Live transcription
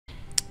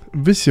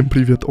Всем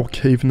привет,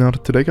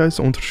 OkayVNAT. Today guys,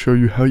 I want to show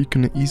you how you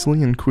can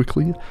easily and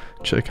quickly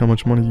check how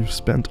much money you've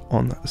spent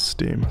on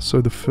Steam.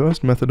 So the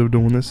first method of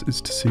doing this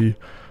is to see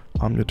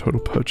your total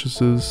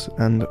purchases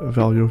and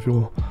value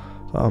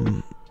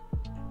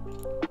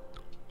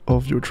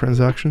of your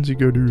transactions. You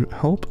go to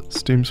Help,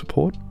 Steam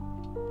Support,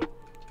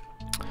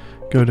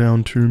 go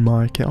down to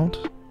My Account,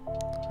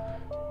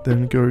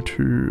 then go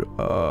to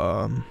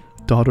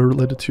data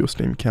related to your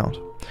Steam account,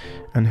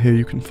 and here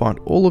you can find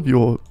all of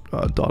your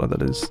data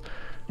that is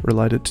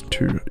related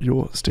to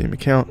your Steam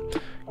account.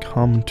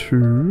 Come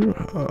to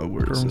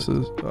where is this?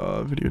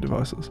 Video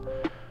devices,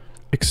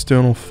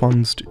 external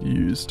funds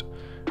used,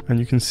 and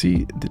you can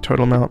see the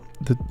total amount,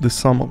 the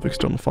sum of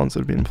external funds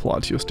that have been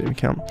applied to your Steam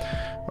account.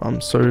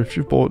 So if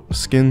you've bought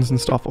skins and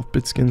stuff off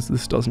BitSkins,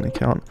 this doesn't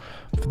account.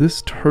 For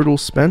this, total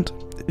spent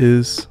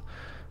is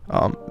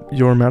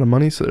your amount of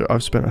money. So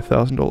I've spent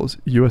 $1,000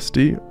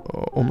 USD,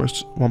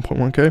 almost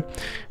 1.1k,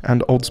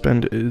 and old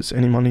spend is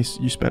any money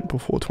you spent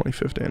before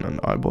 2015, and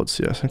I bought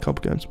CS and a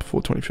couple games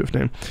before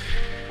 2015.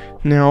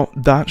 Now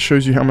that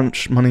shows you how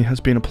much money has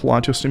been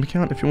applied to your Steam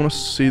account. If you want to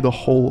see the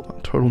whole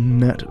total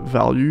net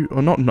value,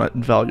 or not net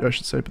value I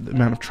should say, but the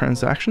amount of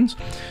transactions,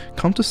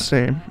 come to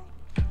Steam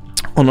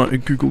on a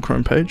Google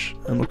Chrome page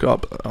and look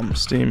up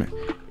Steam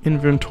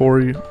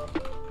Inventory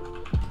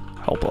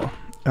Helper.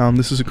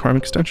 This is a Chrome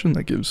extension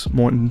that gives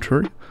more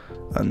inventory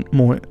and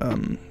more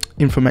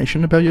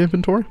information about your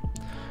inventory.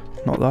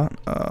 Not that.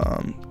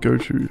 Go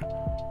to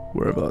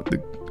wherever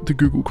the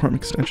Google Chrome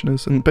extension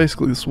is, and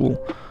basically this will,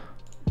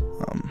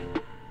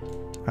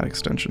 that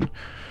extension,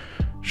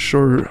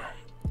 show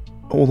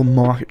all the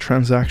market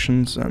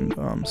transactions and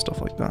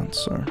stuff like that.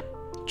 So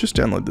just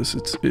download this.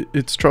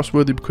 It's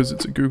trustworthy because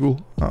it's a Google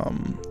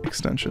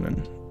extension,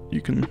 and you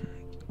can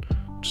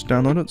just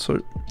download it. So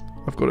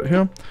I've got it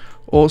here.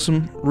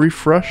 Awesome.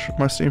 Refresh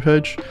my Steam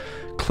page,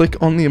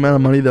 click on the amount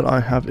of money that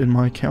I have in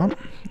my account,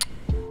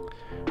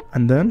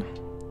 and then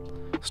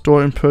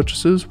store and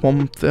purchases,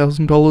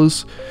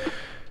 $1,000,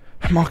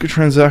 market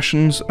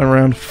transactions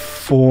around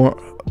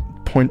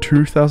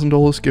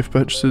 $4,200, gift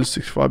purchases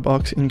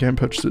 $65, in-game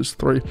purchases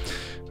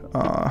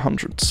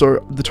 $300.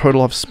 So the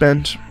total I've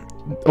spent,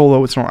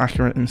 although it's not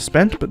accurate in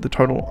spent, but the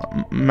total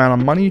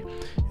amount of money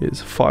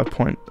is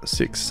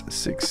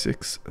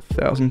 $5,666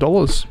 thousand.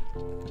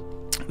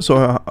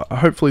 So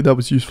hopefully that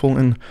was useful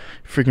in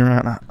figuring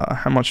out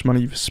how much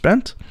money you've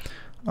spent.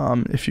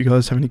 If you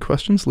guys have any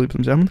questions, leave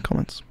them down in the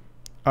comments.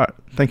 Alright,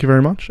 thank you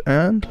very much,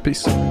 and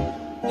peace.